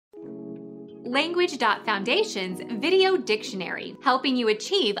Language.Foundation's Video Dictionary, helping you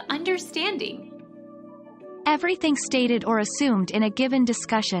achieve understanding. Everything stated or assumed in a given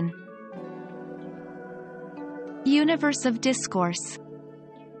discussion. Universe of discourse.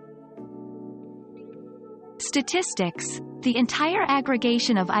 Statistics, the entire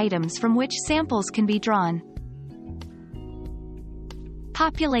aggregation of items from which samples can be drawn.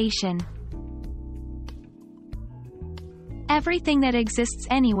 Population. Everything that exists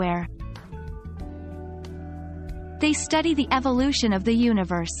anywhere. They study the evolution of the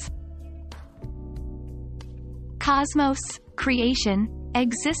universe. Cosmos, creation,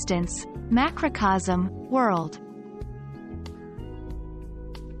 existence, macrocosm, world.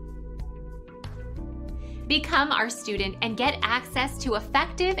 Become our student and get access to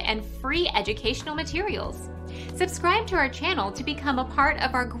effective and free educational materials. Subscribe to our channel to become a part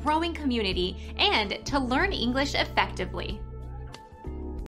of our growing community and to learn English effectively.